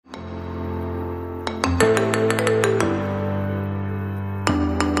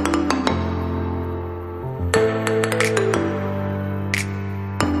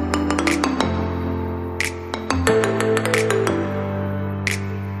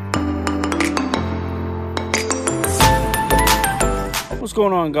What's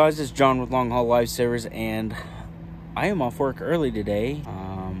going on, guys? It's John with Longhaul Lifesavers, and I am off work early today.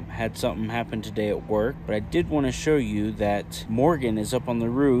 Had something happen today at work, but I did want to show you that Morgan is up on the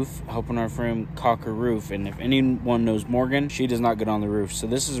roof helping our friend caulk her roof. And if anyone knows Morgan, she does not get on the roof. So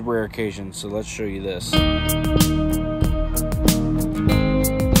this is a rare occasion. So let's show you this.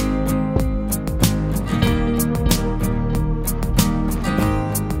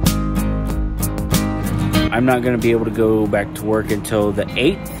 I'm not going to be able to go back to work until the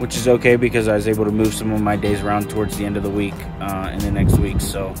 8th, which is okay because I was able to move some of my days around towards the end of the week in the next week.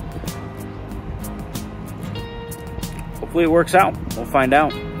 So hopefully it works out. We'll find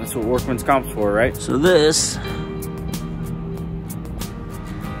out. That's what workman's comp's for, right? So this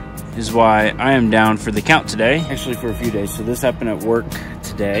is why I am down for the count today. Actually, for a few days. So this happened at work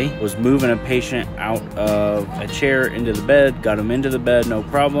today. Was moving a patient out of a chair into the bed, got him into the bed, no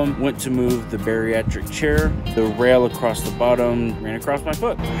problem. Went to move the bariatric chair, the rail across the bottom ran across my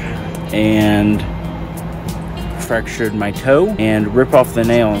foot and fractured my toe and rip off the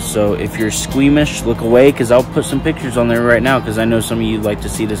nail. So if you're squeamish, look away, because I'll put some pictures on there right now, because I know some of you like to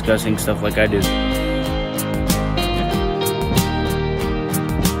see disgusting stuff like I do.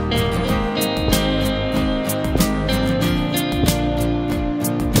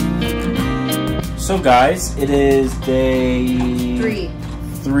 So guys, it is day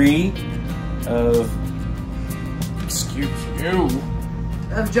three of, excuse you,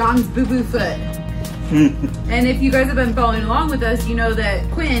 of John's boo-boo foot. And if you guys have been following along with us, you know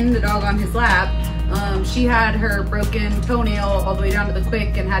that Quinn, the dog on his lap, she had her broken toenail all the way down to the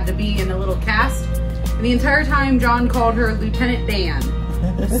quick and had to be in a little cast. And the entire time John called her Lieutenant Dan.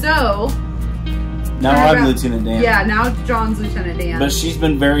 So now I'm Lieutenant Dan. Yeah, now John's Lieutenant Dan. But she's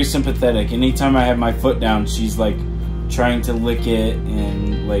been very sympathetic. Anytime I have my foot down, she's like trying to lick it,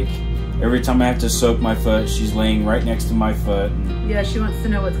 and like every time I have to soak my foot, she's laying right next to my foot. Yeah, she wants to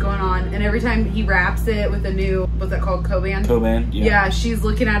know what's going on. And every time he wraps it with a new, what's that called, Coban? Coban, yeah. Yeah, she's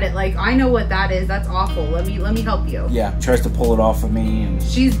looking at it like, I know what that is. That's awful. Let me help you. Yeah, tries to pull it off of me. And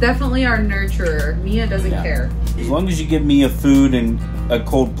she's definitely our nurturer. Mia doesn't care. As long as you give Mia food and a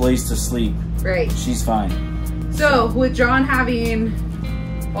cold place to sleep, right, she's fine. So with John having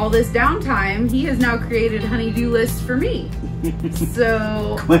all this downtime, he has now created honey-do lists for me.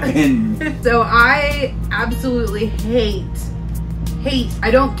 So so I absolutely hate, I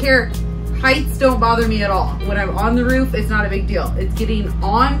don't care, heights don't bother me at all. When I'm on the roof, it's not a big deal. It's getting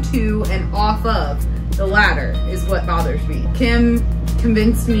onto and off of the ladder is what bothers me. Kim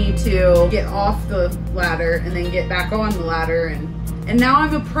convinced me to get off the ladder and then get back on the ladder, and now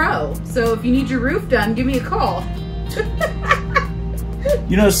I'm a pro. So if you need your roof done, give me a call.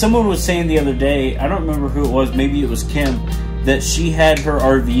 You know, someone was saying the other day, I don't remember who it was, maybe it was Kim, that she had her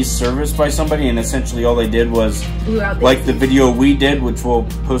RV serviced by somebody, and essentially all they did was like the video we did, which we'll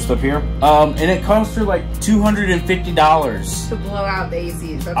post up here, and it cost her like $250 to blow out the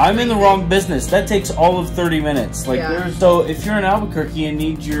ACs. That's I'm crazy. In the wrong business. That takes all of 30 minutes. Like, yeah. So if you're in Albuquerque and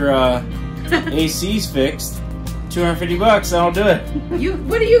need your ACs fixed, $250, I'll do it.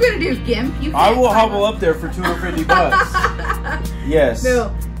 What are you gonna do, Gimp? I will hobble up there for $250. Yes.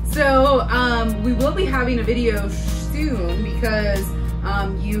 No. So we will be having a video soon, because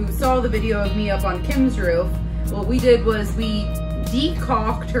you saw the video of me up on Kim's roof. What we did was we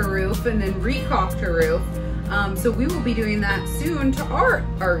decaulked her roof and then recaulked her roof. So we will be doing that soon to our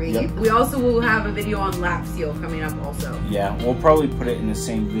RV. Yep. We also will have a video on lap seal coming up also. Yeah, we'll probably put it in the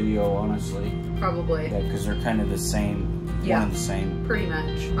same video, honestly. Probably. Yeah, because they're kind of the same. Yeah, one and the same. Pretty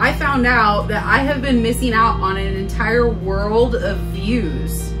much. I found out that I have been missing out on an entire world of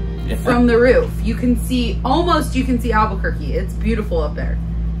views from the roof. You can see Albuquerque. It's beautiful up there.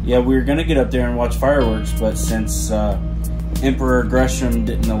 Yeah, we were gonna get up there and watch fireworks, but since Emperor Gresham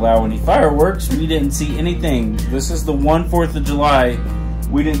didn't allow any fireworks, we didn't see anything. This is the 4th of July.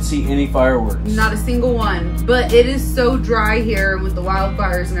 We didn't see any fireworks. Not a single one. But it is so dry here with the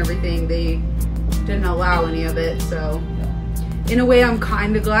wildfires and everything. They didn't allow any of it, so in a way I'm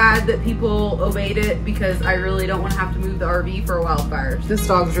kind of glad that people obeyed it, because I really don't want to have to move the RV for a wildfire. This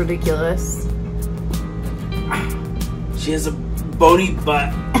dog's ridiculous. She has a bony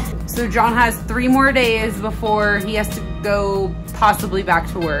butt. So John has 3 more days before he has to go possibly back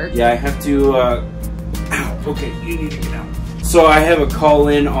to work. Yeah, I have to, okay, you need to get out. So I have a call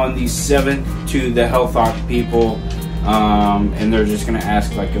in on the 7th to the health op people, and they're just gonna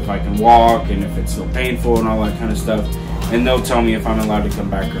ask like if I can walk and if it's still painful and all that kind of stuff. And they'll tell me if I'm allowed to come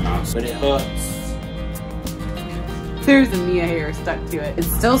back or not. But it hurts. There's a Mia hair stuck to it.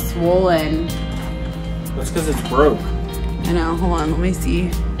 It's still swollen. That's because it's broke. I know, hold on, let me see.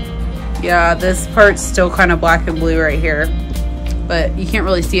 Yeah, this part's still kind of black and blue right here. but you can't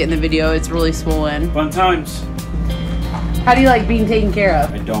really see it in the video. It's really swollen. Fun times. How do you like being taken care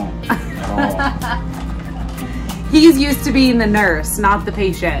of? I don't at all. He's used to being the nurse, not the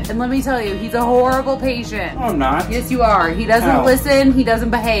patient. And let me tell you, he's a horrible patient. No, I'm not. Yes, you are. He doesn't How? listen. He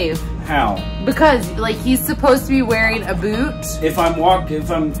doesn't behave. How? Because, like, he's supposed to be wearing a boot. If I'm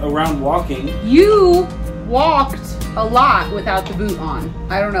around walking. You walked a lot without the boot on.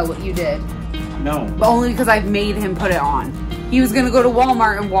 I don't know what you did. No. But only because I've made him put it on. He was gonna go to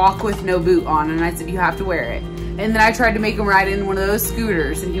Walmart and walk with no boot on, and I said, you have to wear it. And then I tried to make him ride in one of those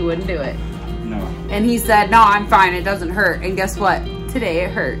scooters, and he wouldn't do it. No. And he said, no, I'm fine, it doesn't hurt. And guess what? Today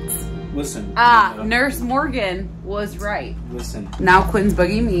it hurts. Listen. Nurse Morgan was right. Listen. Now Quinn's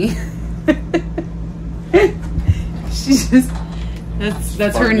bugging me. She's just,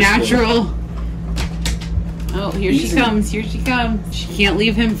 that's her natural. Oh, here she comes, here she comes. She can't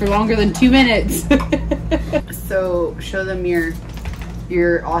leave him for longer than 2 minutes. So, show them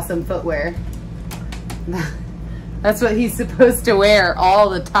your awesome footwear. That's what he's supposed to wear all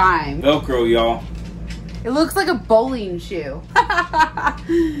the time. Velcro, y'all. It looks like a bowling shoe.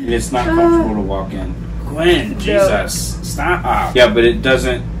 And it's not comfortable to walk in. Gwen, Jesus, stop. Yeah, but it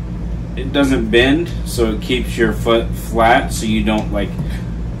doesn't bend, so it keeps your foot flat, so you don't like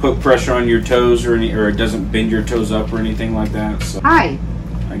put pressure on your toes or it doesn't bend your toes up or anything like that. So Hi.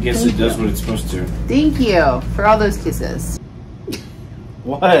 I guess it does what it's supposed to. Thank you for all those kisses.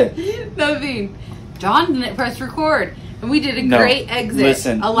 What? Nothing. John didn't press record, and we did a great exit.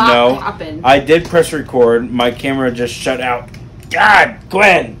 Listen, a lot happened. I did press record. My camera just shut out. God,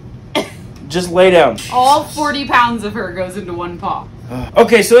 Gwen, just lay down. All 40 pounds of her goes into one paw.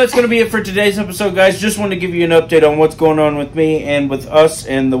 Okay, so that's going to be it for today's episode, guys. Just want to give you an update on what's going on with me and with us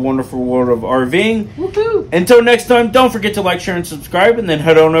in the wonderful world of RVing. Woohoo! Until next time, don't forget to like, share, and subscribe, and then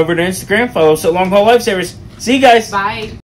head on over to Instagram. Follow us at Longhaul Lifesavers. See you guys. Bye.